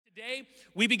Today,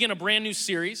 we begin a brand new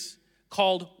series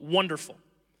called Wonderful.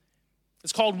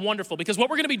 It's called Wonderful because what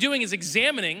we're going to be doing is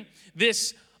examining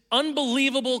this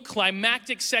unbelievable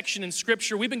climactic section in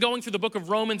Scripture. We've been going through the book of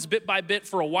Romans bit by bit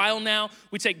for a while now.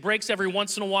 We take breaks every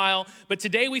once in a while, but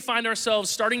today we find ourselves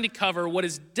starting to cover what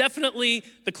is definitely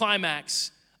the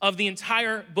climax of the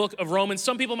entire book of Romans.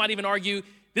 Some people might even argue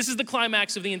this is the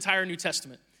climax of the entire New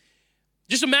Testament.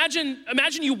 Just imagine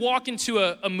you walk into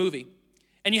a movie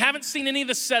and you haven't seen any of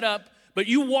the setup, but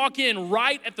you walk in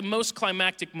right at the most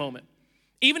climactic moment.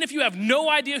 Even if you have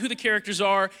no idea who the characters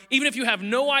are, even if you have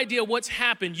no idea what's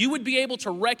happened, you would be able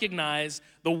to recognize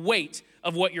the weight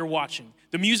of what you're watching.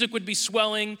 The music would be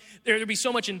swelling. There would be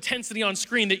so much intensity on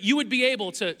screen that you would be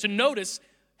able to notice,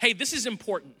 hey, this is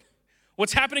important.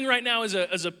 What's happening right now is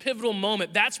a pivotal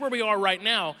moment. That's where we are right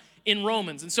now in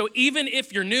Romans. And so even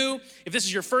if you're new, if this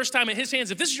is your first time at His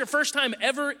hands, if this is your first time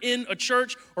ever in a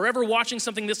church or ever watching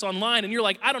something this online and you're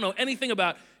like, I don't know anything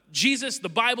about Jesus, the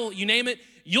Bible, you name it,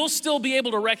 you'll still be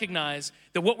able to recognize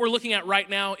that what we're looking at right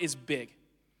now is big.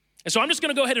 And so I'm just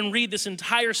gonna go ahead and read this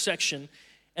entire section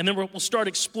and then we'll start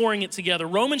exploring it together.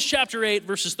 Romans chapter 8,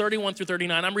 verses 31 through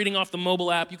 39. I'm reading off the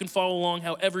mobile app. You can follow along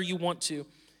however you want to.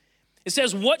 It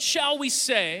says, what shall we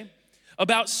say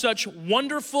about such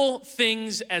wonderful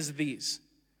things as these?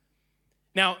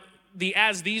 Now, the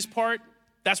as these part,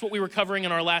 that's what we were covering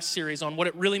in our last series on what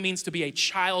it really means to be a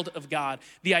child of God.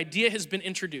 The idea has been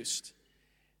introduced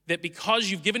that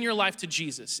because you've given your life to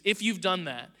Jesus, if you've done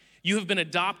that, you have been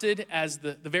adopted as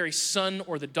the very son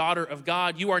or the daughter of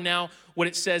God. You are now what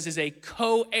it says is a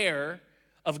co-heir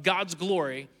of God's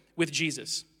glory with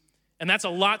Jesus. And that's a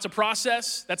lot to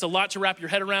process. That's a lot to wrap your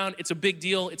head around. It's a big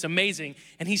deal. It's amazing.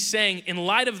 And he's saying, in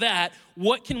light of that,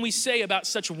 what can we say about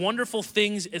such wonderful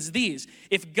things as these?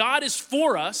 If God is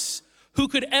for us, who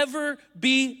could ever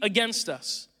be against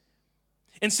us?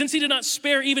 And since he did not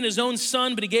spare even his own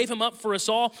son, but he gave him up for us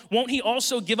all, won't he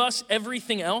also give us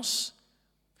everything else?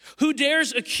 Who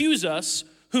dares accuse us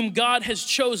whom God has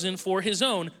chosen for his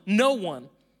own? No one.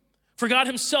 For God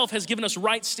himself has given us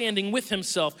right standing with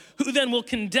himself. Who then will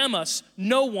condemn us?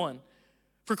 No one.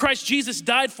 For Christ Jesus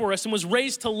died for us and was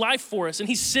raised to life for us, and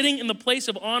he's sitting in the place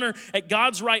of honor at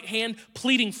God's right hand,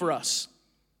 pleading for us.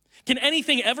 Can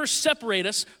anything ever separate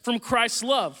us from Christ's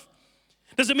love?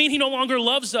 Does it mean he no longer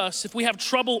loves us if we have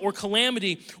trouble or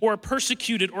calamity, or are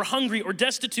persecuted or hungry or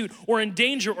destitute or in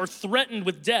danger or threatened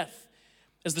with death?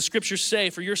 As the scriptures say,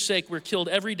 for your sake, we're killed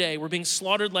every day. We're being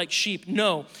slaughtered like sheep.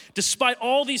 No, despite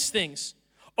all these things,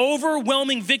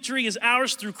 overwhelming victory is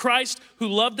ours through Christ who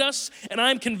loved us. And I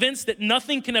am convinced that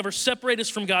nothing can ever separate us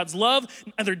from God's love,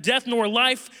 neither death nor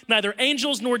life, neither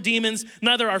angels nor demons,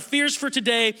 neither our fears for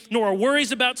today, nor our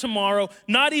worries about tomorrow.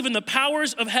 Not even the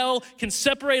powers of hell can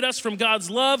separate us from God's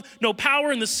love. No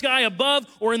power in the sky above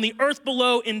or in the earth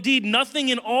below. Indeed, nothing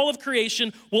in all of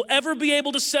creation will ever be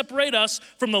able to separate us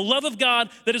from the love of God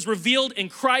that is revealed in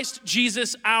Christ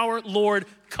Jesus our Lord.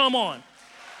 Come on.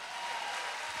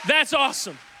 That's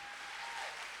awesome.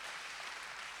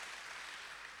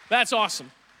 That's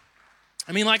awesome.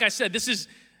 I mean, like I said, this is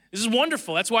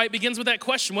wonderful. That's why it begins with that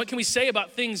question. What can we say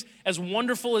about things as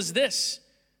wonderful as this?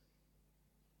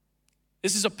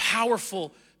 This is a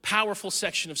powerful, powerful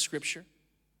section of Scripture.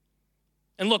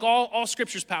 And look, all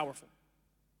Scripture's powerful.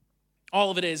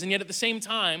 All of it is. And yet at the same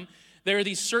time, there are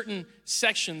these certain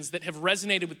sections that have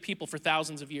resonated with people for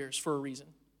thousands of years for a reason.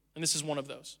 And this is one of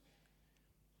those.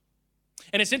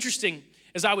 And it's interesting,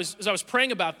 as I was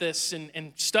praying about this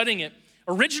and studying it,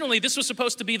 originally this was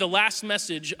supposed to be the last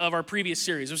message of our previous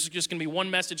series. This was just gonna be one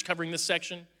message covering this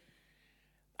section.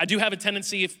 I do have a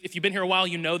tendency, if you've been here a while,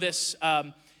 you know this,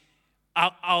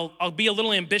 I'll be a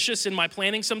little ambitious in my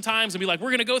planning sometimes and be like,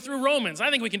 we're gonna go through Romans. I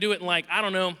think we can do it in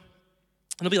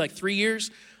it'll be like 3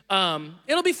 years.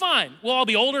 It'll be fine. We'll all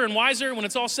be older and wiser when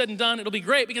it's all said and done. It'll be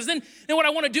great because then what I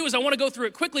want to do is I want to go through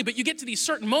it quickly, but you get to these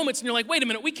certain moments and you're like, wait a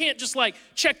minute, we can't just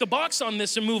check the box on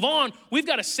this and move on. We've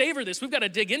got to savor this. We've got to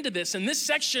dig into this. And this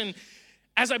section,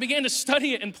 as I began to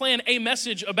study it and plan a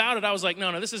message about it, I was like,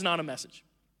 no, this is not a message.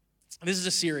 This is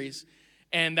a series.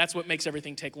 And that's what makes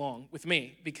everything take long with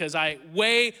me because I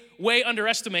way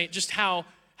underestimate just how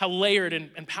layered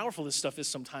and powerful this stuff is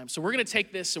sometimes. So we're going to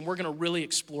take this and we're going to really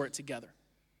explore it together.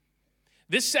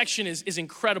 This section is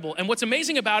incredible. And what's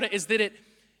amazing about it is that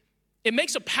it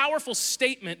makes a powerful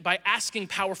statement by asking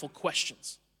powerful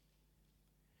questions.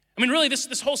 I mean, really,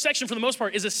 this whole section, for the most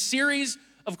part, is a series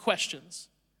of questions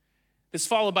that's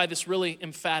followed by this really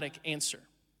emphatic answer.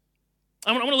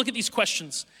 I want to look at these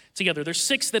questions together. There's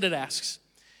 6 that it asks.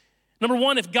 Number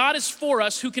 1, if God is for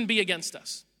us, who can be against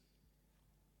us?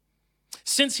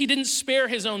 Since he didn't spare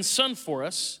his own son for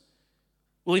us,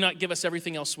 Will he not give us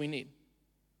everything else we need?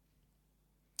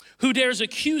 Who dares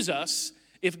accuse us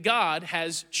if God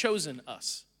has chosen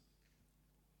us?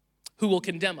 Who will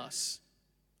condemn us?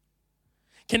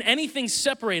 Can anything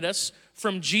separate us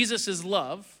from Jesus'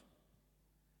 love?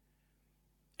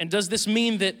 And does this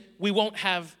mean that we won't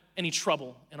have any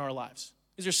trouble in our lives?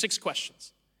 These are 6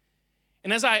 questions.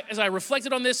 And as I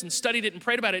reflected on this and studied it and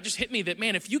prayed about it, it just hit me that,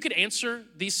 man, if you could answer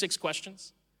these 6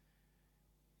 questions,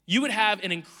 you would have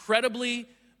an incredibly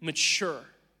mature,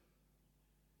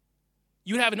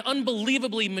 you would have an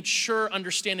unbelievably mature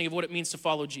understanding of what it means to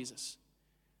follow Jesus.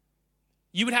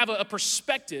 You would have a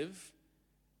perspective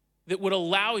that would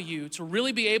allow you to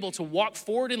really be able to walk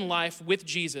forward in life with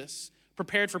Jesus,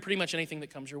 prepared for pretty much anything that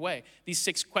comes your way. These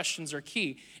 6 questions are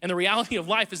key. And the reality of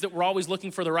life is that we're always looking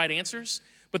for the right answers,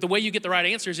 but the way you get the right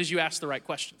answers is you ask the right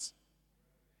questions.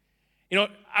 You know,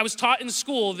 I was taught in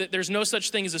school that there's no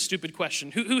such thing as a stupid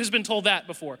question. Who has been told that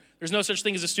before? There's no such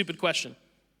thing as a stupid question.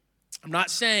 I'm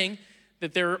not saying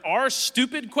that there are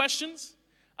stupid questions.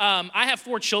 I have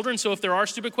 4 children, so if there are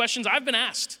stupid questions, I've been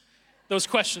asked those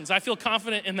questions. I feel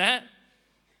confident in that.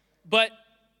 But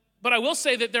I will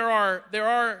say that there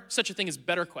are such a thing as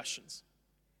better questions.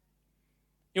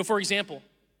 You know, for example,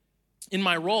 in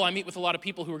my role, I meet with a lot of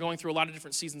people who are going through a lot of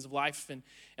different seasons of life, and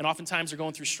oftentimes they're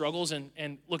going through struggles.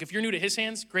 And look, if you're new to his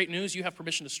hands, great news, you have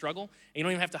permission to struggle, and you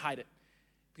don't even have to hide it.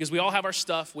 Because we all have our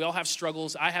stuff, we all have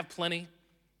struggles, I have plenty.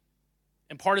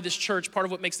 And part of this church, part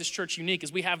of what makes this church unique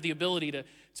is we have the ability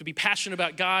to be passionate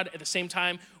about God at the same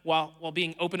time while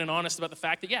being open and honest about the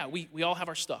fact that, yeah, we all have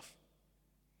our stuff.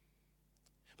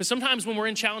 But sometimes when we're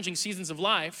in challenging seasons of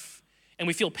life and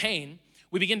we feel pain,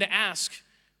 we begin to ask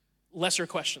lesser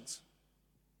questions.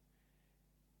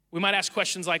 We might ask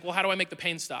questions like, well, how do I make the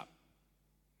pain stop?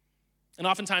 And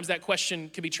oftentimes that question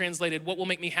can be translated, what will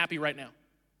make me happy right now?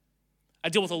 I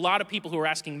deal with a lot of people who are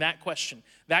asking that question.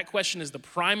 That question is the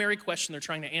primary question they're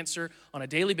trying to answer on a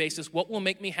daily basis. What will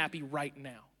make me happy right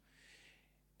now?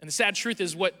 And the sad truth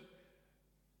is what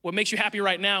makes you happy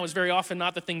right now is very often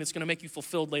not the thing that's going to make you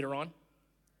fulfilled later on.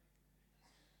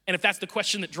 And if that's the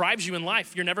question that drives you in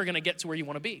life, you're never going to get to where you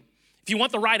want to be. If you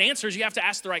want the right answers, you have to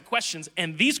ask the right questions.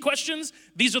 And these questions,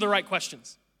 these are the right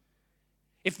questions.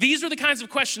 If these are the kinds of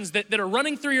questions that are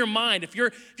running through your mind, if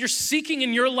you're seeking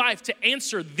in your life to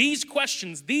answer these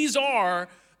questions, these are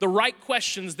the right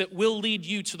questions that will lead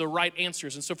you to the right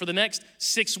answers. And so for the next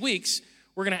 6 weeks,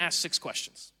 we're going to ask 6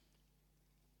 questions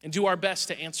and do our best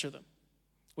to answer them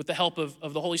with the help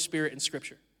of the Holy Spirit and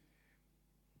Scripture.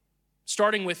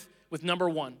 Starting with number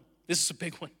 1. This is a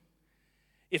big one.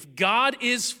 If God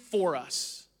is for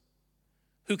us,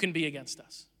 who can be against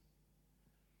us?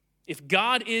 If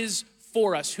God is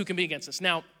for us, who can be against us?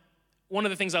 Now, one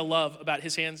of the things I love about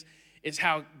his hands is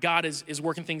how God is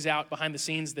working things out behind the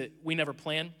scenes that we never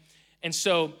plan. And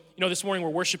so, you know, this morning we're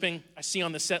worshiping. I see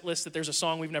on the set list that there's a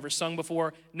song we've never sung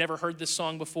before, never heard this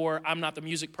song before. I'm not the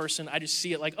music person. I just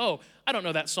see it like, oh, I don't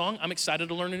know that song. I'm excited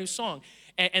to learn a new song.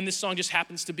 And this song just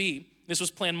happens to be, this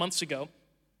was planned months ago,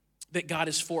 that God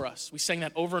is for us. We sang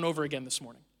that over and over again this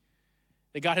morning.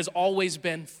 That God has always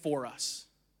been for us.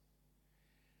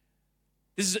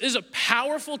 This is a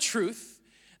powerful truth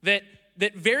that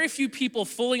very few people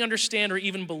fully understand or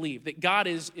even believe, that God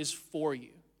is for you.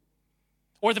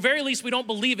 Or at the very least, we don't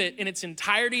believe it in its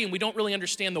entirety, and we don't really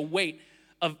understand the weight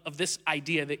of this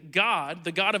idea that God,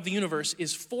 the God of the universe,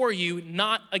 is for you,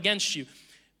 not against you.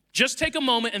 Just take a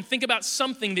moment and think about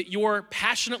something that you're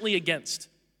passionately against.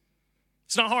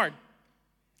 It's not hard.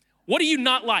 What do you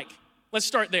not like? Let's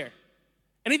start there.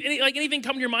 Anything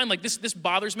come to your mind like this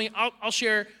bothers me? I'll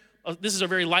share. This is a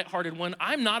very lighthearted one.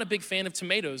 I'm not a big fan of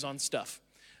tomatoes on stuff.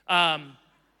 I'm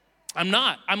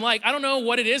not. I'm like, I don't know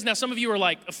what it is. Now, some of you are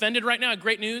like offended right now.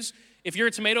 Great news. If you're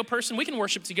a tomato person, we can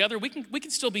worship together. We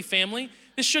can still be family.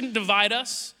 This shouldn't divide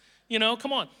us. You know,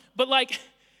 come on. But like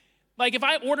if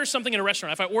I order something in a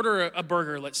restaurant, if I order a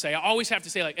burger, let's say, I always have to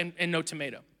say and no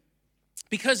tomato.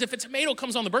 Because if a tomato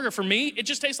comes on the burger, for me, it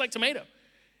just tastes like tomato.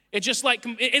 It just like,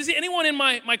 is anyone in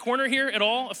my corner here at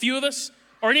all? A few of us?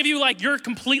 Or any of you like, you're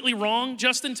completely wrong,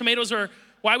 Justin? Tomatoes are,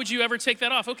 why would you ever take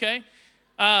that off? Okay.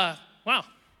 Wow. A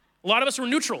lot of us were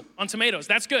neutral on tomatoes.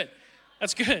 That's good.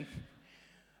 That's good.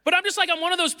 But I'm just like, I'm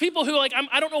one of those people who like,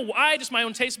 I don't know why, just my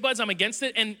own taste buds, I'm against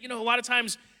it. And, you know, a lot of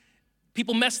times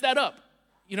people mess that up.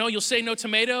 You know, you'll say no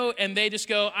tomato and they just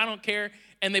go, I don't care.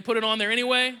 And they put it on there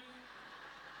anyway.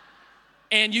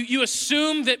 And you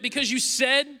assume that because you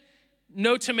said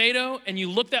no tomato and you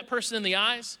looked that person in the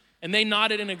eyes and they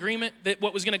nodded in agreement that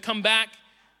what was gonna come back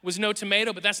was no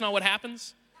tomato, but that's not what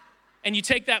happens. And you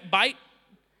take that bite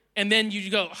and then you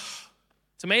go,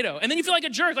 tomato. And then you feel like a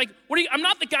jerk. Like, I'm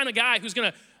not the kind of guy who's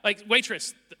gonna Like,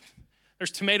 waitress,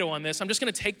 there's tomato on this. I'm just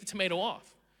gonna take the tomato off.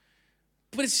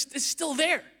 But it's still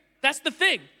there. That's the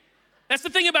thing. That's the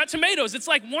thing about tomatoes. It's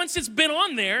like once it's been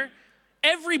on there,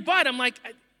 every bite, I'm like,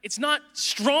 it's not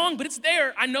strong, but it's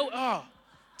there. I know,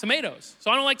 tomatoes. So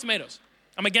I don't like tomatoes.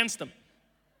 I'm against them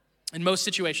in most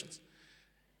situations.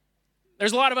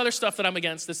 There's a lot of other stuff that I'm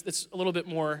against that's a little bit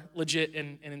more legit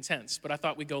and intense, but I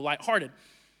thought we'd go lighthearted.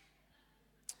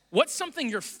 What's something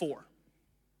you're for?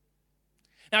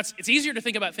 Now, it's easier to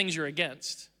think about things you're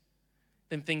against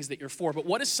than things that you're for, but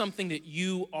what is something that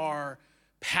you are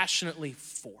passionately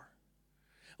for?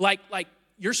 Like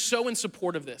you're so in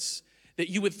support of this that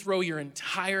you would throw your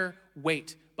entire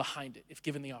weight behind it if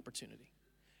given the opportunity.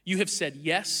 You have said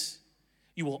yes,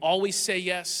 you will always say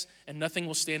yes, and nothing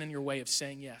will stand in your way of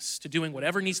saying yes to doing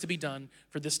whatever needs to be done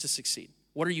for this to succeed.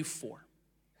 What are you for?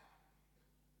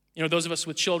 You know, those of us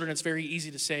with children, it's very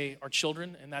easy to say our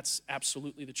children, and that's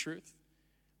absolutely the truth.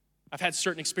 I've had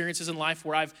certain experiences in life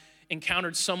where I've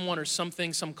encountered someone or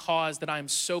something, some cause that I am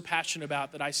so passionate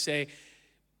about that I say,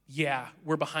 yeah,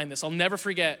 we're behind this. I'll never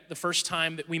forget the first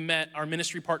time that we met our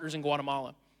ministry partners in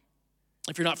Guatemala.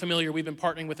 If you're not familiar, we've been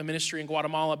partnering with a ministry in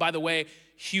Guatemala. By the way,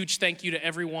 huge thank you to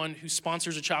everyone who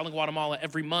sponsors a child in Guatemala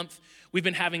every month. We've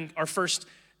been having our first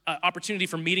opportunity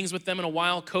for meetings with them in a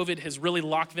while. COVID has really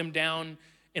locked them down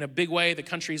in a big way. The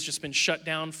country's just been shut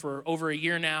down for over a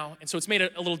year now. And so it's made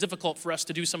it a little difficult for us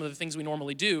to do some of the things we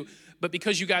normally do. But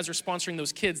because you guys are sponsoring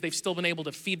those kids, they've still been able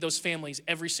to feed those families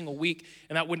every single week.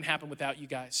 And that wouldn't happen without you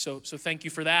guys. So thank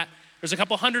you for that. There's a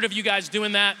couple hundred of you guys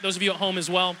doing that. Those of you at home as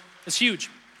well. It's huge.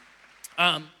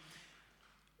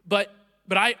 But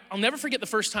I'll never forget the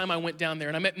first time I went down there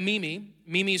and I met Mimi.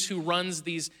 Mimi's who runs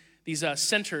these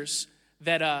centers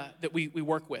that we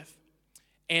work with.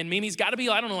 And Mimi's got to be,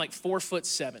 I don't know, like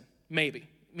 4'7", maybe.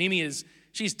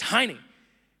 She's tiny,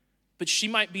 but she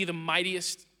might be the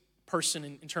mightiest person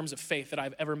in terms of faith that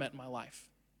I've ever met in my life.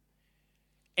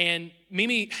 And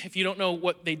Mimi, if you don't know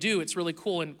what they do, it's really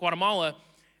cool. In Guatemala,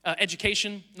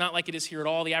 education, not like it is here at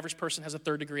all. The average person has a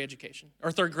third grade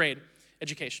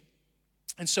education.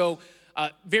 And so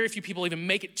very few people even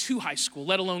make it to high school,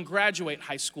 let alone graduate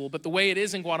high school. But the way it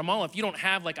is in Guatemala, if you don't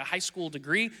have like a high school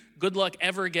degree, good luck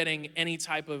ever getting any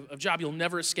type of job. You'll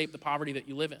never escape the poverty that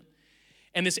you live in.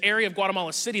 And this area of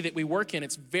Guatemala City that we work in,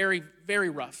 it's very, very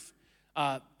rough.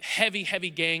 Heavy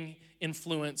gang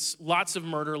influence, lots of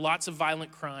murder, lots of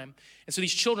violent crime. And so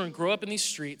these children grow up in these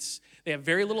streets. They have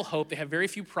very little hope. They have very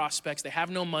few prospects. They have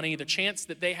no money. The chance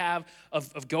that they have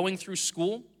of going through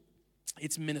school,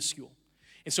 it's minuscule.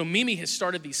 And so Mimi has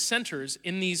started these centers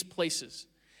in these places.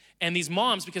 And these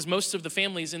moms, because most of the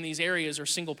families in these areas are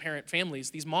single parent families,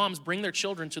 these moms bring their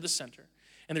children to the center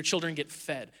and their children get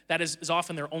fed. That is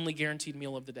often their only guaranteed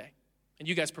meal of the day. And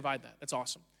you guys provide that. That's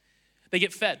awesome. They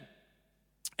get fed.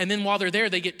 And then while they're there,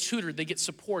 they get tutored, they get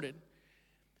supported.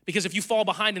 Because if you fall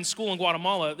behind in school in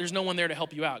Guatemala, there's no one there to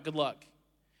help you out. Good luck.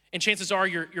 And chances are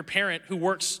your parent who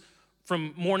works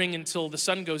from morning until the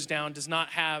sun goes down does not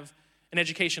have an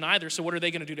education either, so what are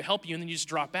they gonna do to help you? And then you just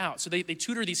drop out. So they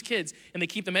tutor these kids and they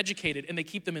keep them educated and they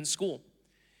keep them in school.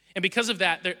 And because of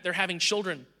that, they're having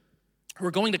children who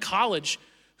are going to college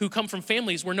who come from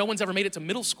families where no one's ever made it to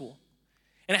middle school.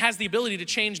 And it has the ability to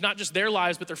change not just their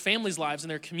lives, but their families' lives and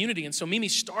their community. And so Mimi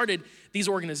started these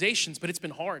organizations, but it's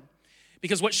been hard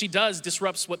because what she does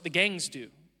disrupts what the gangs do.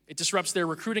 It disrupts their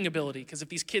recruiting ability because if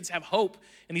these kids have hope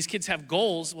and these kids have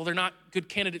goals, well, they're not good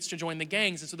candidates to join the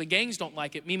gangs. And so the gangs don't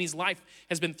like it. Mimi's life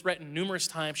has been threatened numerous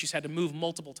times. She's had to move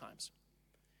multiple times.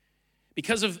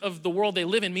 Because of the world they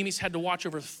live in, Mimi's had to watch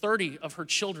over 30 of her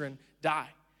children die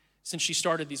since she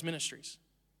started these ministries.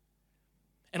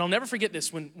 And I'll never forget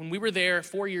this. When we were there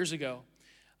 4 years ago,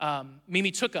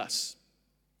 Mimi took us.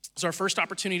 It was our first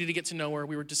opportunity to get to know her.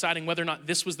 We were deciding whether or not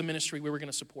this was the ministry we were going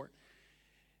to support.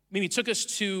 Mimi took us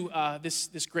to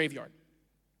this graveyard,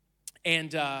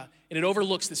 and it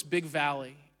overlooks this big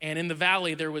valley. And in the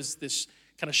valley, there was this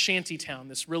kind of shanty town,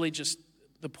 this really just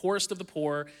the poorest of the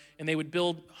poor, and they would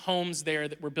build homes there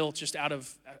that were built just out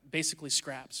of basically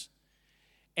scraps.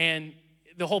 And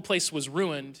the whole place was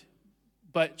ruined,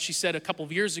 but she said a couple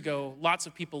of years ago, lots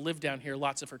of people lived down here,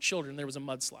 lots of her children. There was a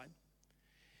mudslide.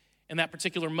 And that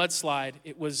particular mudslide,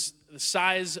 it was the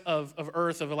size of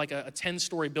earth of like a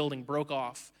 10-story building broke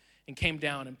off and came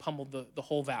down and pummeled the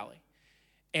whole valley.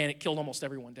 And it killed almost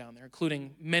everyone down there,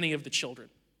 including many of the children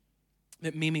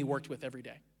that Mimi worked with every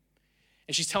day.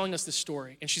 And she's telling us this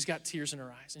story, and she's got tears in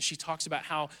her eyes. And she talks about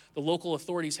how the local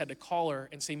authorities had to call her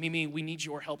and say, Mimi, we need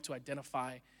your help to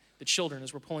identify the children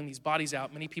as we're pulling these bodies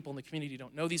out. Many people in the community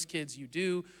don't know these kids. You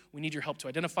do. We need your help to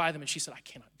identify them. And she said, I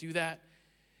cannot do that.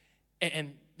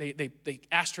 And they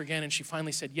asked her again, and she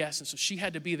finally said yes. And so she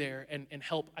had to be there and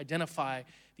help identify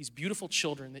these beautiful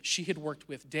children that she had worked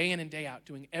with day in and day out,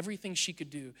 doing everything she could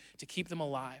do to keep them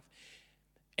alive.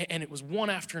 And it was one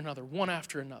after another,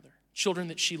 children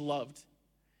that she loved.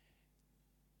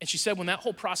 And she said when that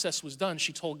whole process was done,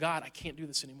 she told God, I can't do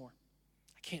this anymore.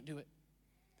 I can't do it.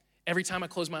 Every time I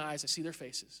close my eyes, I see their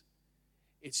faces.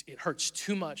 It hurts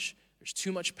too much. There's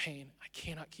too much pain. I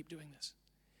cannot keep doing this.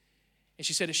 And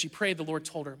she said as she prayed, the Lord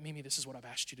told her, Mimi, this is what I've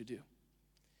asked you to do.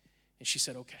 And she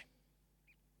said, okay.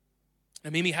 Now,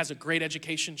 Mimi has a great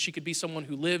education. She could be someone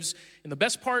who lives in the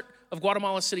best part of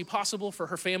Guatemala City possible for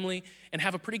her family and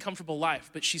have a pretty comfortable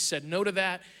life. But she said no to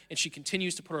that, and she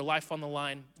continues to put her life on the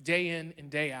line day in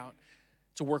and day out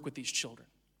to work with these children.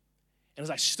 And as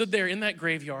I stood there in that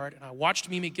graveyard and I watched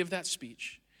Mimi give that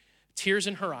speech, tears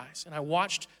in her eyes, and I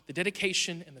watched the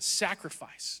dedication and the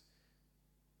sacrifice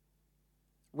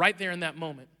right there in that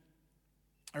moment,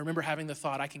 I remember having the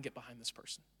thought, I can get behind this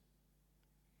person.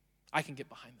 I can get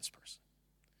behind this person.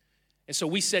 And so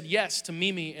we said yes to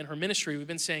Mimi and her ministry. We've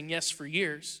been saying yes for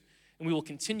years, and we will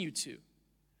continue to.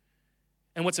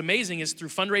 And what's amazing is through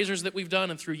fundraisers that we've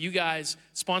done and through you guys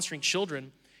sponsoring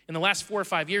children, in the last 4 or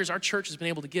 5 years, our church has been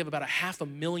able to give about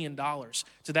 $500,000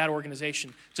 to that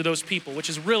organization, to those people, which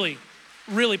is really,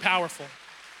 really powerful.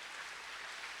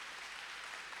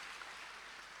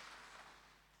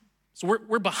 So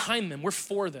we're behind them. We're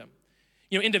for them.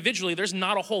 You know, individually, there's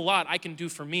not a whole lot I can do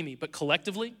for Mimi, but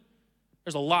collectively,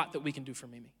 there's a lot that we can do for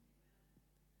Mimi.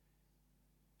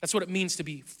 That's what it means to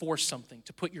be for something,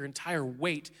 to put your entire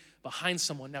weight behind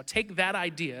someone. Now take that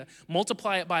idea,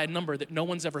 multiply it by a number that no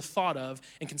one's ever thought of,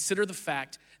 and consider the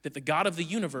fact that the God of the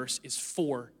universe is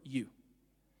for you.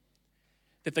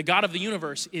 That the God of the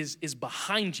universe is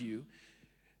behind you,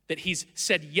 that he's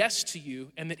said yes to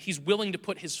you, and that he's willing to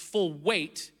put his full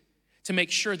weight to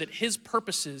make sure that his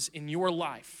purposes in your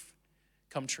life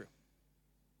come true.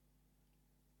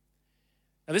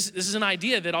 Now, this is an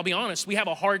idea that, I'll be honest, we have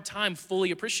a hard time fully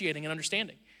appreciating and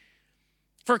understanding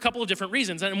for a couple of different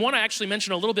reasons. And one I actually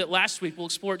mentioned a little bit last week. We'll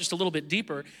explore it just a little bit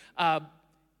deeper.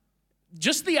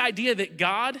 Just the idea that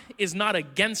God is not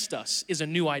against us is a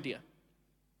new idea.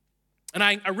 And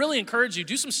I really encourage you,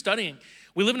 do some studying.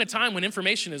 We live in a time when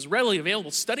information is readily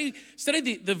available. Study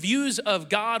the views of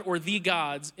God or the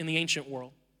gods in the ancient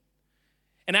world.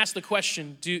 And ask the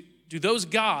question, do those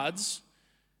gods,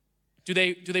 do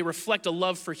they reflect a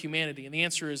love for humanity? And the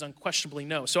answer is unquestionably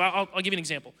no. So I'll give you an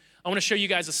example. I want to show you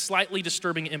guys a slightly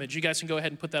disturbing image. You guys can go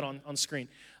ahead and put that on screen.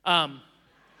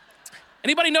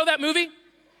 Anybody know that movie?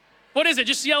 What is it?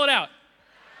 Just yell it out.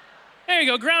 There you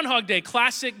go, Groundhog Day,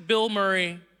 classic Bill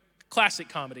Murray, classic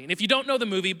comedy. And if you don't know the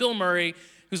movie, Bill Murray,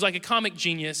 who's like a comic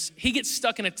genius, he gets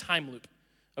stuck in a time loop,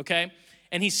 okay?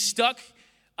 And he's stuck,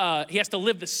 he has to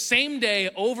live the same day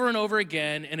over and over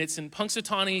again, and it's in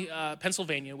Punxsutawney,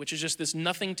 Pennsylvania, which is just this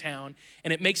nothing town,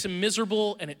 and it makes him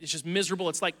miserable, and it's just miserable.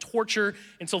 It's like torture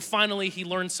until finally he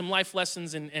learns some life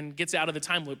lessons and gets out of the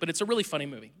time loop. But it's a really funny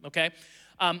movie, okay?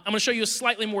 I'm gonna show you a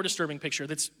slightly more disturbing picture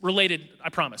that's related, I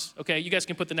promise, okay? You guys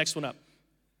can put the next one up.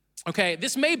 Okay,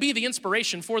 this may be the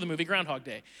inspiration for the movie Groundhog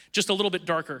Day, just a little bit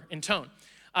darker in tone.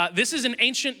 This is an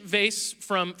ancient vase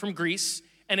from Greece,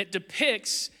 and it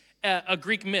depicts a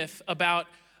Greek myth about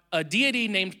a deity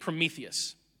named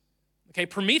Prometheus. Okay,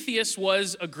 Prometheus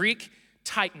was a Greek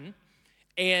titan,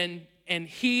 and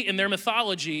he, in their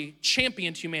mythology,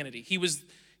 championed humanity. He was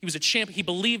a champion. He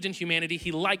believed in humanity.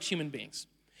 He liked human beings.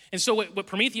 And so what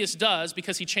Prometheus does,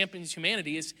 because he champions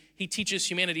humanity, is he teaches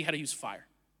humanity how to use fire.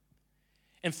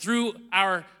 And through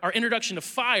our introduction to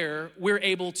fire, we're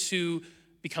able to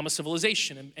become a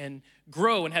civilization and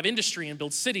grow and have industry and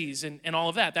build cities and all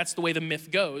of that. That's the way the myth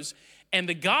goes. And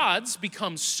the gods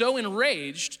become so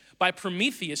enraged by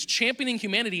Prometheus championing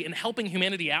humanity and helping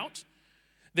humanity out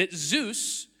that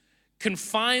Zeus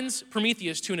confines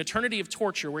Prometheus to an eternity of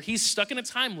torture where he's stuck in a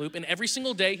time loop, and every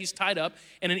single day he's tied up,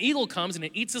 and an eagle comes and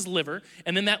it eats his liver,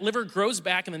 and then that liver grows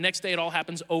back, and the next day it all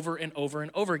happens over and over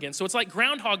and over again. So it's like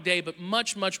Groundhog Day, but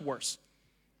much, much worse,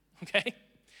 okay?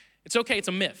 It's okay, it's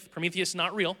a myth. Prometheus is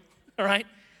not real, all right?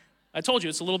 I told you,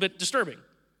 it's a little bit disturbing.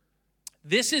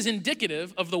 This is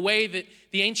indicative of the way that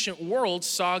the ancient world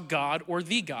saw God or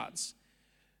the gods.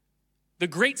 The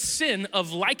great sin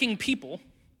of liking people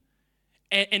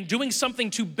and doing something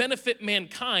to benefit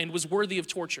mankind was worthy of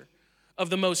torture, of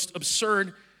the most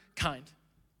absurd kind.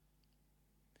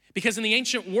 Because in the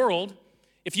ancient world,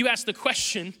 if you ask the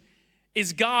question,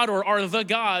 is God or are the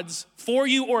gods for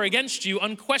you or against you,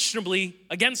 unquestionably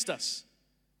against us.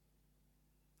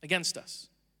 Against us.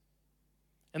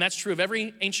 And that's true of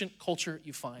every ancient culture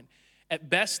you find. At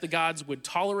best, the gods would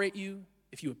tolerate you,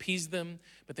 if you appeased them,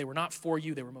 but they were not for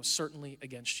you, they were most certainly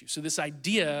against you. So this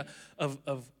idea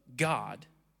of God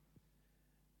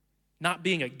not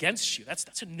being against you,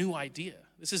 that's a new idea.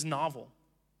 This is novel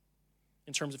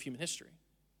in terms of human history.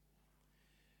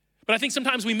 But I think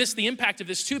sometimes we miss the impact of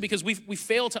this too, because we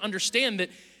fail to understand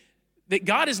that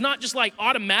God is not just like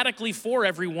automatically for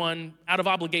everyone out of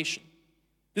obligation.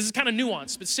 This is kind of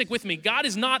nuanced, but stick with me. God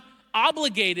is not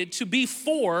obligated to be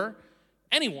for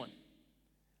anyone.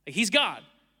 He's God.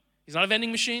 He's not a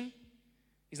vending machine.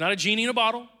 He's not a genie in a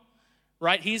bottle,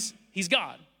 right? He's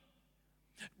God.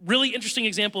 Really interesting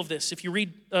example of this. If you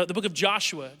read the book of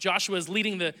Joshua, Joshua is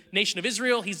leading the nation of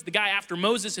Israel. He's the guy after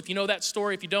Moses. If you know that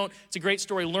story, if you don't, it's a great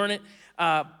story, learn it.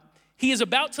 He is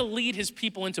about to lead his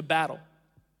people into battle.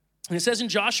 And it says in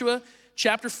Joshua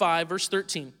chapter 5, verse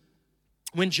 13,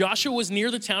 when Joshua was near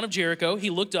the town of Jericho, he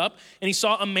looked up and he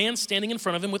saw a man standing in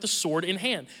front of him with a sword in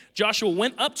hand. Joshua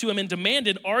went up to him and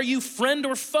demanded, "Are you friend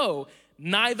or foe?"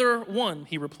 "Neither one,"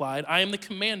 he replied. "I am the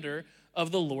commander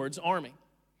of the Lord's army."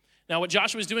 Now, what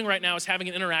Joshua is doing right now is having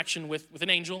an interaction with an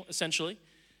angel, essentially,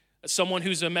 someone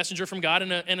who's a messenger from God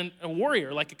and a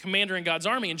warrior, like a commander in God's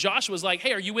army. And Joshua's like,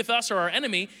 "Hey, are you with us or our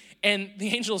enemy?" And the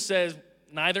angel says,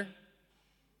 "Neither."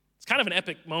 It's kind of an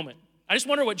epic moment. I just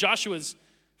wonder what Joshua's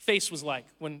face was like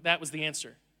when that was the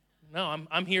answer. No,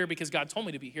 I'm here because God told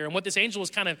me to be here. And what this angel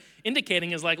was kind of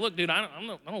indicating is like, look, dude, I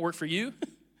don't work for you.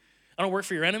 I don't work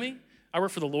for your enemy. I work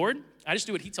for the Lord. I just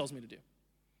do what he tells me to do.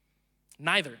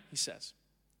 Neither, he says.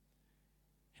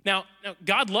 Now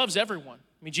God loves everyone.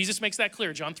 I mean, Jesus makes that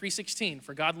clear, John 3:16,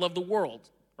 for God loved the world,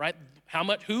 right? How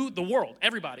much? Who? The world,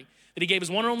 everybody. That he gave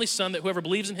his one and only son that whoever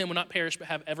believes in him will not perish but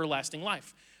have everlasting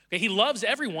life. Okay, he loves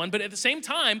everyone, but at the same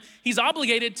time, he's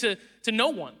obligated to no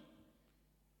one.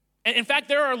 And in fact,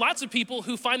 there are lots of people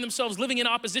who find themselves living in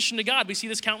opposition to God. We see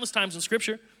this countless times in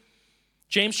Scripture.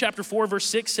 James chapter 4, verse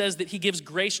 6 says that he gives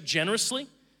grace generously.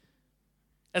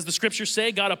 As the Scriptures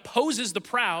say, God opposes the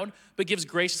proud, but gives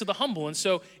grace to the humble. And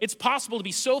so it's possible to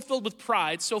be so filled with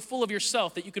pride, so full of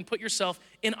yourself, that you can put yourself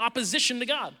in opposition to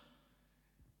God.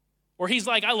 Or he's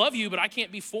like, I love you, but I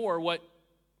can't be for what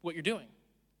you're doing.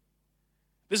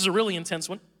 This is a really intense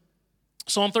one.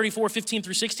 Psalm 34, 15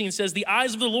 through 16 says, the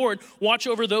eyes of the Lord watch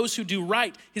over those who do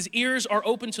right. His ears are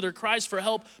open to their cries for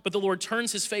help, but the Lord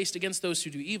turns his face against those who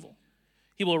do evil.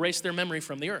 He will erase their memory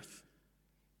from the earth.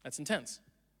 That's intense.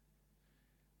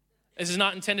 This is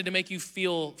not intended to make you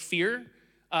feel fear,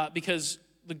 because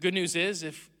the good news is,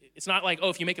 if it's not like,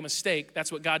 if you make a mistake,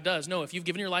 that's what God does. No, if you've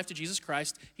given your life to Jesus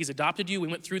Christ, he's adopted you. We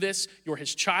went through this. You're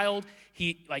his child.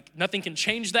 Nothing can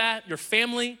change that. Your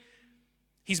family.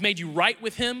 He's made you right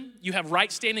with him. You have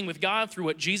right standing with God through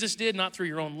what Jesus did, not through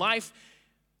your own life.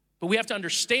 But we have to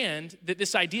understand that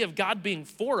this idea of God being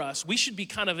for us, we should be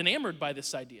kind of enamored by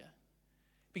this idea,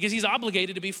 because he's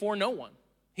obligated to be for no one.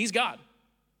 He's God.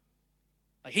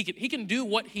 Like he can do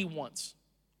what he wants.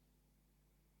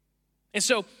 And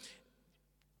so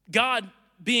God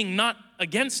being not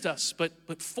against us,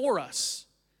 but for us,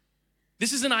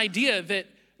 this is an idea that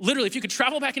literally, if you could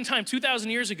travel back in time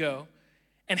 2,000 years ago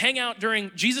and hang out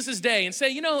during Jesus' day and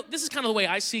say, this is kind of the way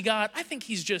I see God. I think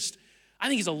he's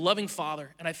a loving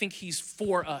father, and I think he's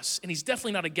for us, and he's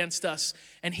definitely not against us,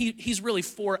 and he's really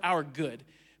for our good.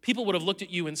 People would have looked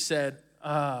at you and said,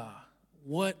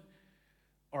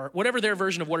 whatever their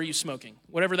version of what are you smoking,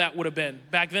 whatever that would have been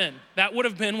back then, that would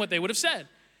have been what they would have said.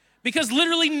 Because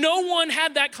literally no one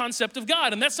had that concept of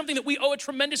God. And that's something that we owe a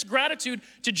tremendous gratitude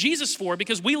to Jesus for,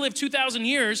 because we live 2,000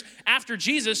 years after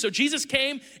Jesus. So Jesus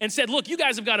came and said, look, you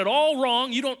guys have got it all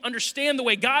wrong. You don't understand the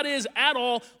way God is at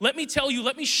all. Let me tell you,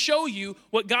 let me show you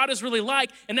what God is really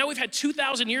like. And now we've had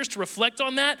 2,000 years to reflect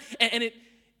on that. And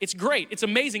it's great. It's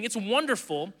amazing. It's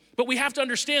wonderful. But we have to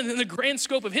understand that in the grand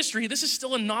scope of history, this is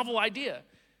still a novel idea,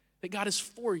 that God is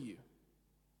for you.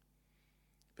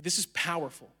 But this is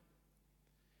powerful.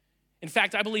 In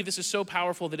fact, I believe this is so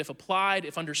powerful that if applied,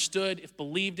 if understood, if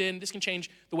believed in, this can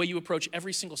change the way you approach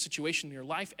every single situation in your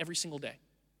life every single day.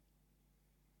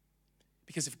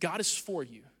 Because if God is for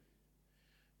you,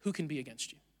 who can be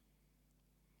against you?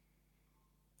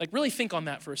 Really think on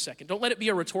that for a second. Don't let it be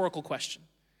a rhetorical question.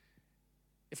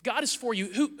 If God is for you,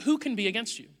 who can be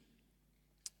against you?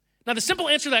 Now, the simple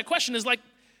answer to that question is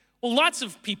lots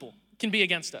of people can be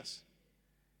against us.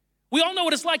 We all know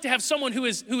what it's like to have someone who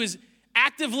is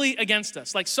actively against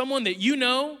us, like someone that you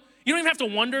don't even have to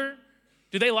wonder,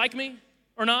 do they like me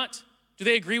or not? Do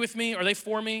they agree with me? Are they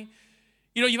for me?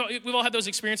 We've all had those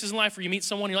experiences in life where you meet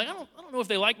someone, you're like, I don't know if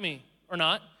they like me or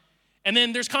not. And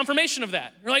then there's confirmation of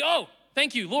that. You're like, oh,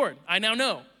 thank you, Lord. I now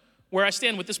know where I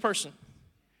stand with this person.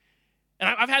 And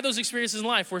I've had those experiences in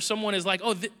life where someone is like,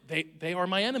 oh, they are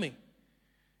my enemy.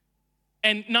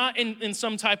 And not in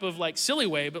some type of like silly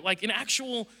way, but like in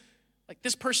actual, like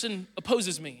this person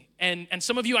opposes me. And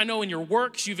some of you I know in your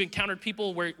works, you've encountered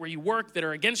people where you work that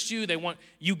are against you. They want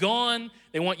you gone,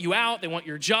 they want you out, they want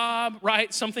your job,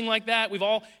 right? Something like that. We've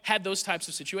all had those types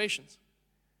of situations.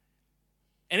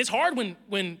 And it's hard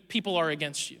when people are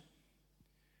against you.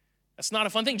 That's not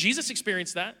a fun thing. Jesus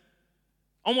experienced that.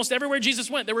 Almost everywhere Jesus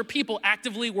went, there were people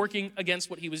actively working against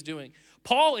what he was doing.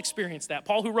 Paul experienced that.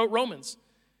 Paul, who wrote Romans.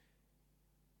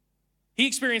 He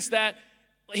experienced that.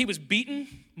 He was beaten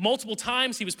multiple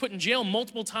times. He was put in jail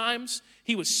multiple times.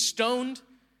 He was stoned.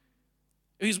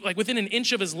 He was like within an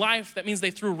inch of his life. That means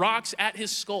they threw rocks at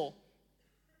his skull.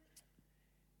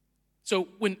 So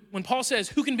when Paul says,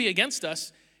 who can be against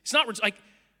us? It's not like,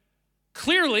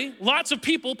 clearly, lots of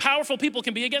people, powerful people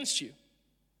can be against you.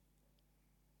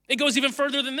 It goes even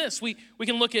further than this. We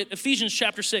can look at Ephesians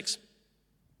chapter 6.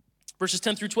 Verses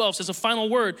 10 through 12 says a final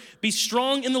word, be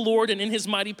strong in the Lord and in his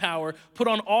mighty power. Put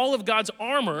on all of God's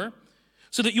armor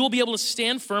so that you will be able to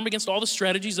stand firm against all the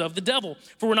strategies of the devil.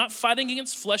 For we're not fighting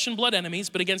against flesh and blood enemies,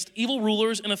 but against evil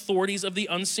rulers and authorities of the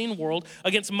unseen world,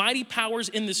 against mighty powers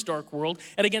in this dark world,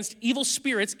 and against evil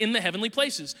spirits in the heavenly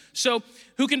places. So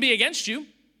who can be against you?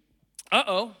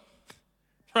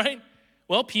 Right?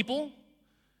 Well, people.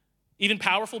 Even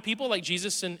powerful people like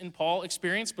Jesus and Paul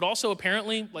experienced, but also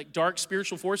apparently like dark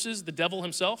spiritual forces, the devil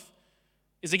himself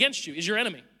is against you, is your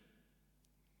enemy.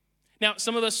 Now,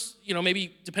 some of us,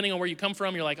 maybe depending on where you come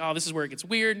from, you're like, oh, this is where it gets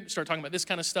weird. Start talking about this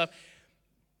kind of stuff.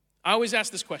 I always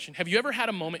ask this question. Have you ever had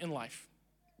a moment in life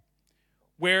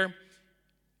where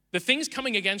the things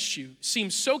coming against you seem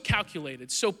so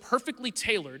calculated, so perfectly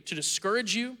tailored to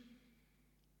discourage you,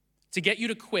 to get you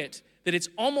to quit, that it's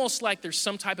almost like there's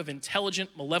some type of intelligent,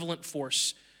 malevolent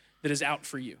force that is out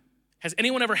for you? Has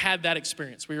anyone ever had that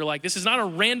experience where you're like, this is not a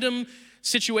random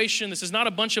situation, this is not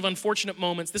a bunch of unfortunate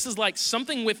moments, this is like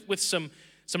something with some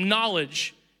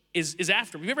knowledge is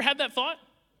after me? Have you ever had that thought?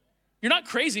 You're not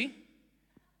crazy.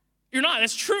 You're not,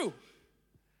 that's true.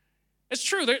 It's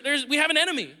true, we have an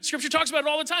enemy. Scripture talks about it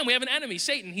all the time. We have an enemy,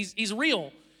 Satan, he's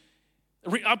real.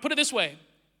 I'll put it this way,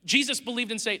 Jesus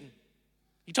believed in Satan.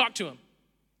 He talked to him.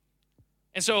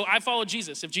 And so I followed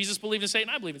Jesus. If Jesus believed in Satan,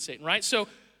 I believe in Satan, right? So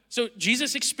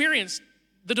Jesus experienced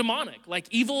the demonic, like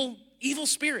evil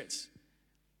spirits.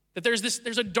 That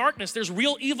there's a darkness, there's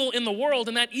real evil in the world,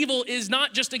 and that evil is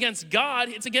not just against God,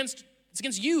 it's against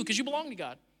you, because you belong to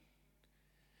God.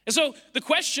 And so the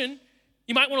question,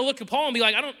 you might want to look at Paul and be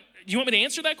like, do you want me to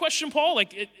answer that question, Paul?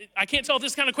 Like, I can't tell if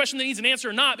this kind of question that needs an answer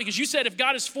or not, because you said, if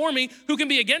God is for me, who can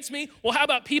be against me? Well, how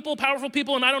about people, powerful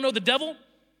people, and I don't know, the devil?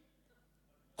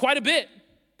 Quite a bit,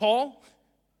 Paul.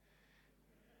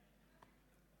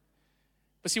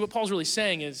 But see, what Paul's really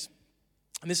saying is,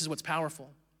 and this is what's powerful,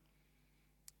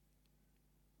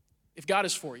 if God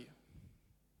is for you,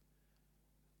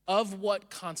 of what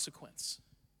consequence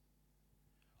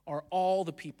are all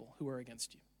the people who are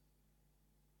against you?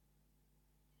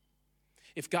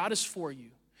 If God is for you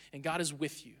and God is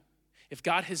with you, if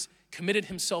God has committed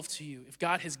himself to you, if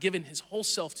God has given his whole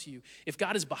self to you, if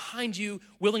God is behind you,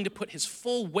 willing to put his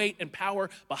full weight and power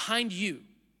behind you,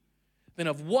 then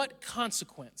of what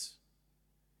consequence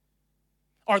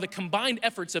are the combined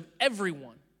efforts of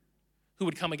everyone who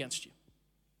would come against you?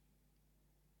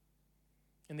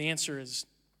 And the answer is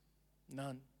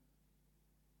none.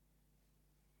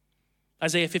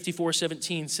 Isaiah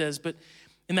 54:17 says, but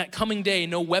in that coming day,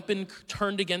 no weapon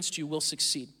turned against you will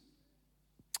succeed.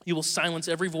 You will silence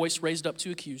every voice raised up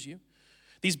to accuse you.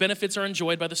 These benefits are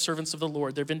enjoyed by the servants of the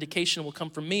Lord. Their vindication will come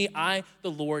from me. I,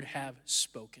 the Lord, have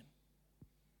spoken.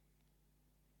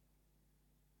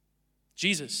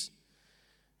 Jesus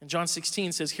in John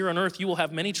 16 says, here on earth you will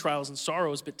have many trials and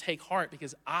sorrows, but take heart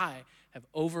because I have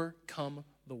overcome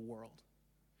the world.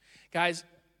 Guys,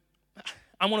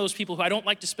 I'm one of those people who I don't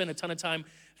like to spend a ton of time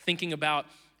thinking about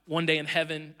one day in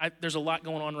heaven. There's a lot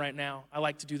going on right now. I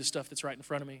like to do the stuff that's right in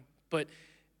front of me. But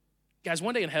guys,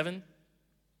 one day in heaven,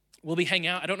 we'll be hanging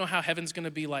out. I don't know how heaven's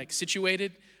gonna be like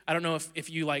situated. I don't know if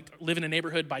you like live in a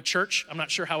neighborhood by church. I'm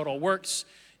not sure how it all works,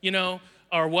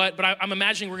 or what, but I'm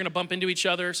imagining we're gonna bump into each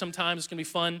other sometimes. It's gonna be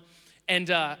fun. And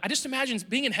I just imagine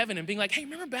being in heaven and being like, hey,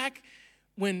 remember back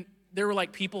when there were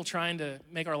like people trying to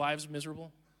make our lives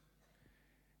miserable?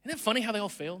 Isn't that funny how they all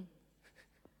failed?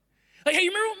 Like, hey,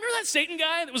 you remember that Satan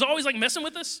guy that was always like messing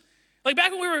with us? Like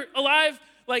back when we were alive,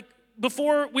 like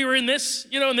before we were in this,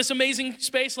 in this amazing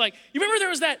space, like you remember there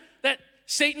was that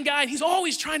Satan guy, and he's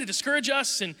always trying to discourage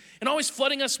us and always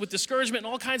flooding us with discouragement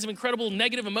and all kinds of incredible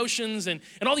negative emotions and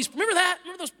all these, remember that?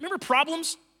 Remember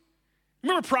problems?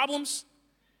 Remember problems?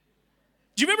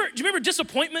 Do you remember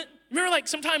disappointment? Remember like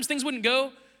sometimes things wouldn't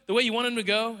go the way you want him to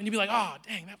go, and you'd be like, oh,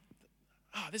 dang,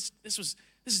 this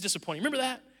is disappointing. Remember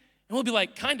that? And we'll be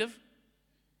like, kind of.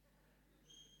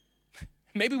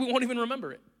 Maybe we won't even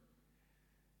remember it.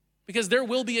 Because there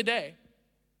will be a day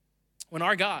when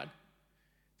our God,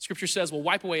 Scripture says, will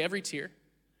wipe away every tear.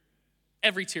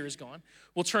 Every tear is gone.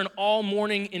 We'll turn all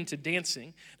mourning into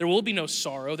dancing. There will be no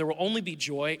sorrow. There will only be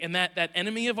joy. And that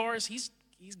enemy of ours, he's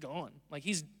gone. Like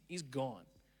he's gone.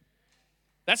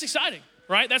 That's exciting,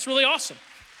 right? That's really awesome.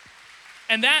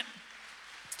 And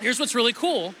here's what's really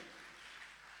cool.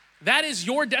 That is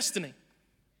your destiny.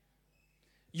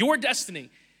 Your destiny.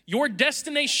 Your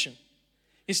destination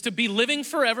is to be living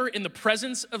forever in the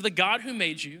presence of the God who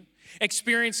made you,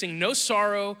 experiencing no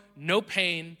sorrow, no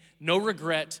pain, no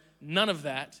regret, none of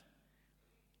that.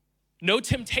 No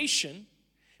temptation,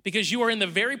 because you are in the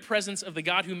very presence of the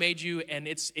God who made you, and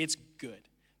it's good.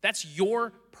 That's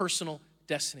your personal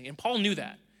destiny. And Paul knew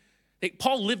that.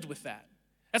 Paul lived with that.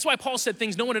 That's why Paul said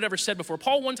things no one had ever said before.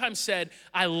 Paul one time said,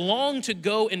 I long to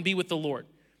go and be with the Lord.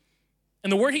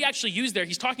 And the word he actually used there,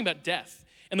 he's talking about death.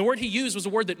 And the word he used was a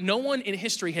word that no one in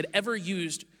history had ever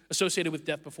used associated with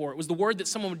death before. It was the word that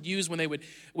someone would use when they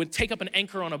would take up an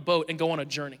anchor on a boat and go on a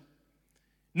journey.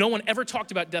 No one ever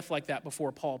talked about death like that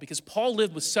before Paul, because Paul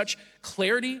lived with such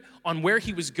clarity on where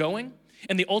he was going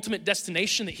and the ultimate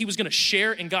destination, that he was gonna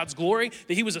share in God's glory,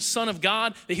 that he was a son of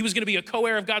God, that he was gonna be a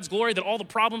co-heir of God's glory, that all the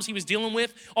problems he was dealing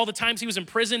with, all the times he was in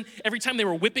prison, every time they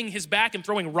were whipping his back and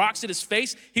throwing rocks at his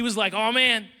face, he was like, oh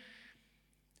man,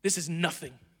 this is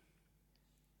nothing.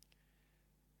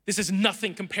 This is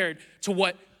nothing compared to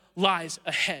what lies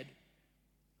ahead.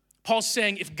 Paul's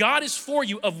saying, if God is for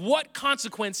you, of what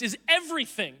consequence is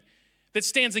everything that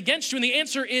stands against you? And the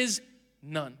answer is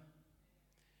none.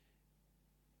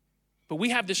 But we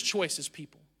have this choice as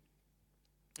people.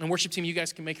 And worship team, you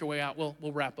guys can make your way out.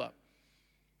 We'll wrap up.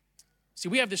 See,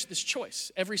 we have this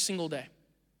choice every single day.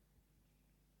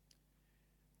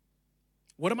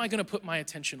 What am I gonna put my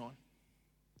attention on?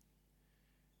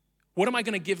 What am I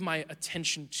gonna give my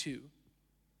attention to?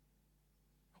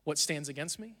 What stands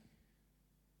against me?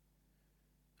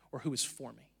 Or who is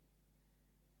for me?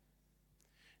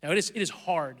 Now, it is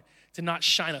hard to not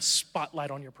shine a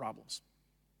spotlight on your problems.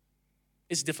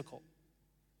 It's difficult.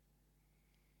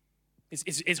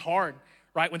 It's hard,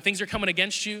 right? When things are coming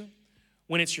against you,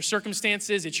 when it's your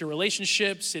circumstances, it's your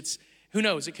relationships, it's who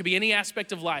knows, it could be any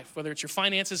aspect of life, whether it's your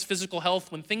finances, physical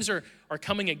health, when things are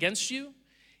coming against you,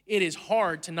 it is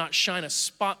hard to not shine a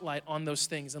spotlight on those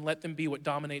things and let them be what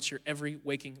dominates your every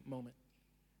waking moment.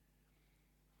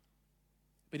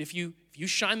 But if you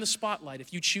shine the spotlight,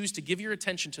 if you choose to give your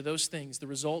attention to those things, the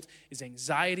result is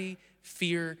anxiety,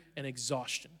 fear, and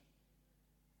exhaustion.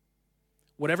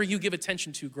 Whatever you give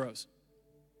attention to grows.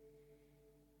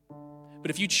 But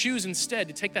if you choose instead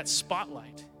to take that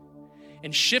spotlight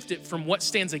and shift it from what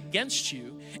stands against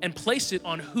you and place it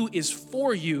on who is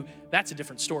for you, that's a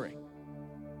different story.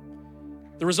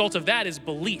 The result of that is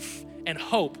belief and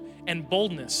hope and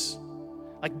boldness.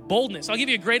 Like boldness. I'll give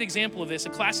you a great example of this, a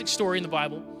classic story in the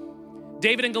Bible.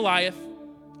 David and Goliath.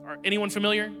 Are anyone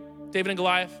familiar? David and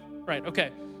Goliath? Right,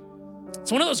 okay.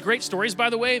 It's one of those great stories,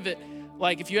 by the way, that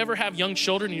like if you ever have young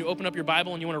children and you open up your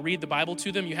Bible and you want to read the Bible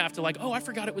to them, you have to like, oh, I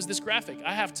forgot it was this graphic.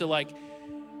 I have to like,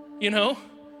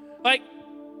 like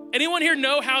anyone here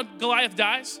know how Goliath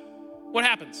dies? What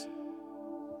happens?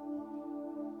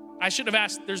 I should have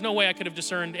asked. There's no way I could have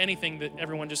discerned anything that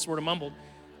everyone just sort of mumbled.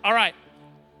 All right.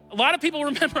 A lot of people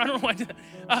remember, I don't know why I did that.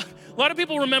 A lot of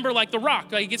people remember like the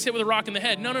rock, like he gets hit with a rock in the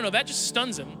head. No, that just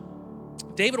stuns him.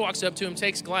 David walks up to him,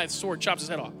 takes Goliath's sword, chops his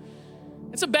head off.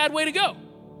 It's a bad way to go.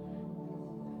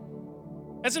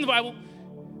 That's in the Bible.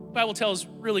 The Bible tells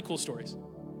really cool stories.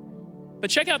 But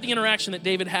check out the interaction that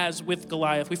David has with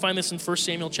Goliath. We find this in 1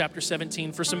 Samuel chapter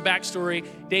 17. For some backstory,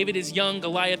 David is young,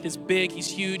 Goliath is big, he's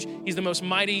huge. He's the most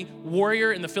mighty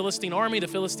warrior in the Philistine army. The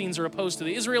Philistines are opposed to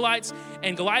the Israelites,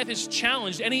 and Goliath has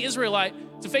challenged any Israelite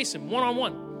to face him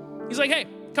one-on-one. He's like, hey,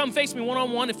 come face me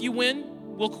one-on-one. If you win,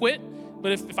 we'll quit.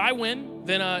 But if I win,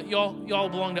 then y'all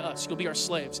belong to us. You'll be our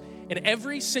slaves. And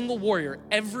every single warrior,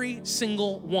 every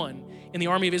single one in the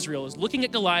army of Israel is looking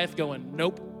at Goliath going,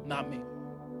 nope, not me.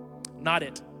 Not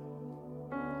it.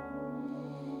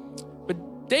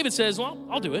 But David says, well,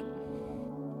 I'll do it.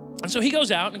 And so he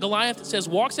goes out, and Goliath, it says,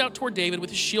 walks out toward David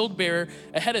with his shield bearer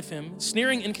ahead of him,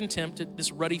 sneering in contempt at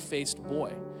this ruddy-faced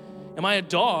boy. Am I a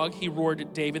dog, he roared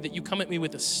at David, that you come at me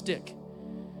with a stick?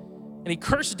 And he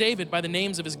cursed David by the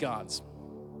names of his gods.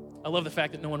 I love the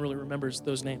fact that no one really remembers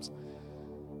those names.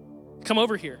 Come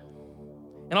over here,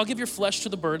 and I'll give your flesh to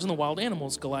the birds and the wild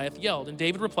animals, Goliath yelled. And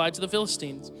David replied to the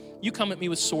Philistines, you come at me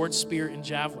with sword, spear, and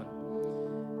javelin,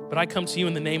 But I come to you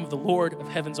in the name of the Lord of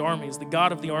heaven's armies, the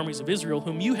God of the armies of Israel,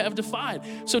 whom you have defied.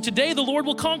 So today the Lord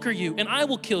will conquer you, and I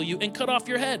will kill you and cut off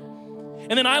your head.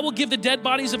 And then I will give the dead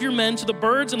bodies of your men to the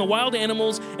birds and the wild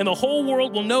animals, and the whole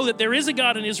world will know that there is a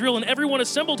God in Israel, and everyone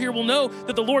assembled here will know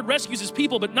that the Lord rescues his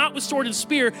people, but not with sword and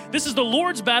spear. This is the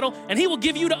Lord's battle, and he will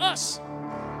give you to us.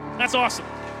 That's awesome.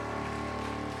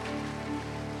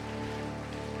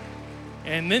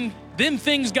 And then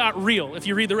things got real. If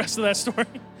you read the rest of that story,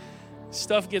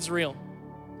 stuff gets real.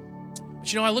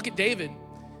 But I look at David,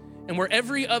 and where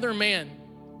every other man,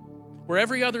 where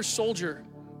every other soldier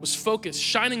was focused,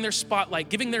 shining their spotlight,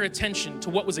 giving their attention to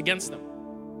what was against them,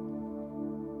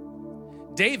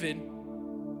 David,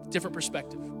 different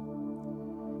perspective.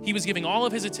 He was giving all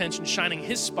of his attention, shining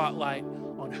his spotlight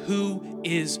on who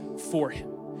is for him.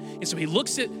 And so he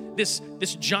looks at this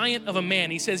giant of a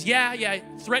man. He says, yeah,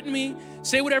 threaten me,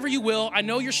 say whatever you will. I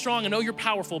know you're strong, I know you're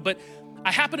powerful, but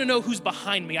I happen to know who's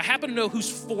behind me. I happen to know who's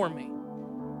for me.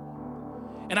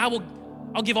 And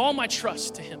I'll give all my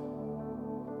trust to him.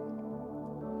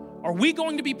 Are we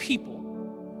going to be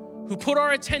people who put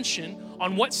our attention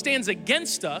on what stands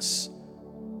against us,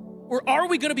 or are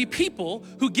we going to be people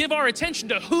who give our attention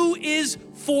to who is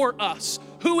for us,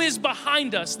 who is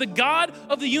behind us? The God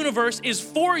of the universe is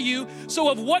for you, so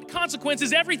of what consequence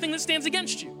is everything that stands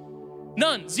against you?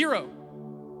 None, zero.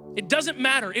 It doesn't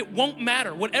matter. It won't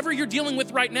matter. Whatever you're dealing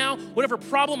with right now, whatever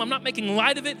problem, I'm not making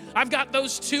light of it. I've got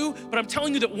those too, but I'm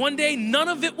telling you that one day none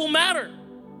of it will matter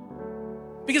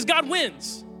because God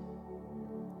wins.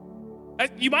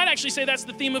 You might actually say that's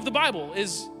the theme of the Bible,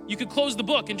 is you could close the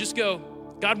book and just go,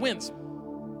 God wins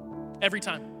every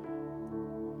time.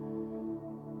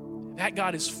 That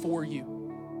God is for you.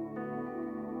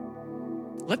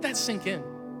 Let that sink in.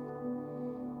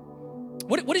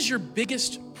 What is your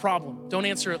biggest problem? Don't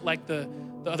answer it like the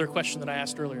other question that I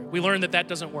asked earlier. We learned that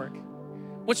doesn't work.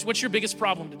 What's your biggest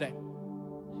problem today?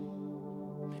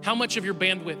 How much of your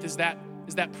bandwidth is that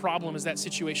problem, is that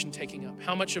situation taking up?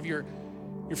 How much of your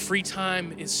free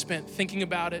time is spent thinking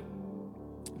about it,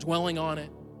 dwelling on it?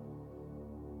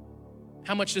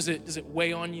 How much does it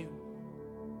weigh on you?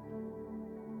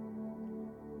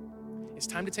 It's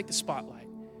time to take the spotlight.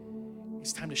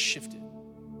 It's time to shift it.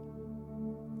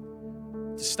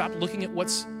 To stop looking at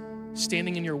what's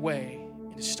standing in your way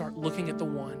and to start looking at the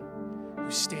one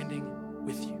who's standing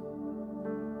with you.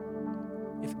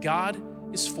 If God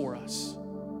is for us,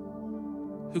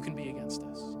 who can be against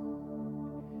us?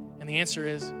 And the answer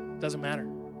is, doesn't matter.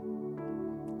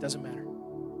 It doesn't matter.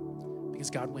 Because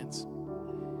God wins.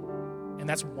 And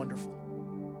that's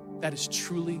wonderful. That is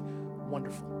truly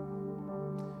wonderful.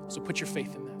 So put your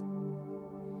faith in that.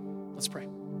 Let's pray.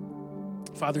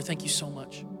 Father, thank you so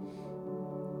much.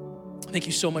 Thank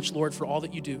you so much, Lord, for all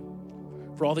that you do,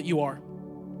 for all that you are.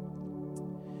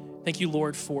 Thank you,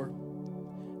 Lord, for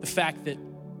the fact that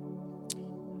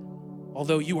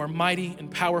although you are mighty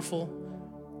and powerful,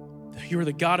 you are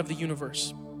the God of the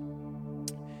universe.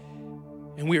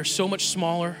 And we are so much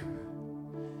smaller,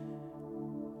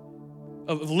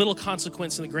 of little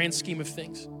consequence in the grand scheme of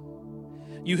things.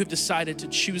 You have decided to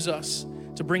choose us,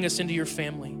 to bring us into your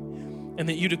family, and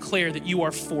that you declare that you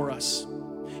are for us.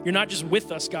 You're not just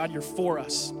with us, God, you're for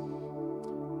us.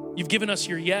 You've given us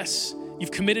your yes.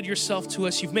 You've committed yourself to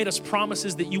us. You've made us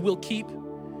promises that you will keep.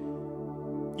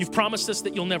 You've promised us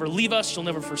that you'll never leave us, you'll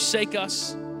never forsake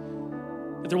us,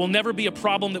 that there will never be a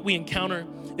problem that we encounter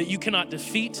that you cannot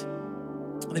defeat,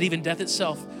 that even death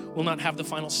itself will not have the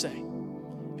final say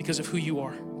because of who you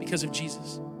are, because of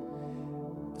Jesus.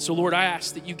 So Lord, I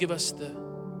ask that you give us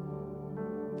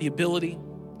the ability,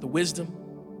 the wisdom,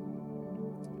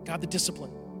 God, the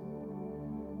discipline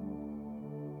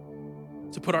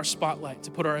to put our spotlight, to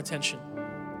put our attention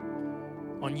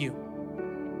on you.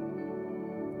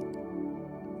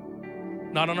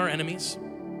 Not on our enemies.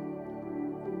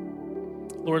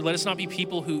 Lord, let us not be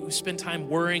people who spend time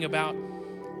worrying about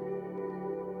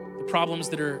the problems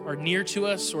that are near to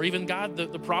us, or even, God,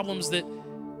 the problems that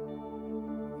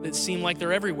seem like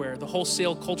they're everywhere, the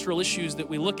wholesale cultural issues that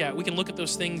we look at. We can look at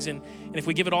those things, and if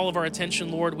we give it all of our attention,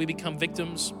 Lord, we become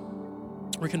victims.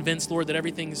 We're convinced, Lord, that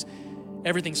everything's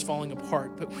falling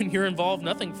apart. But when you're involved,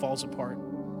 nothing falls apart.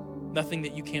 Nothing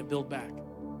that you can't build back.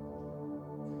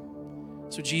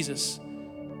 So Jesus,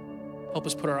 help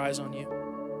us put our eyes on you.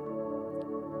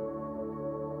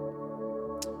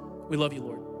 We love you,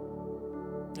 Lord.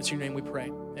 It's your name we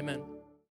pray. Amen.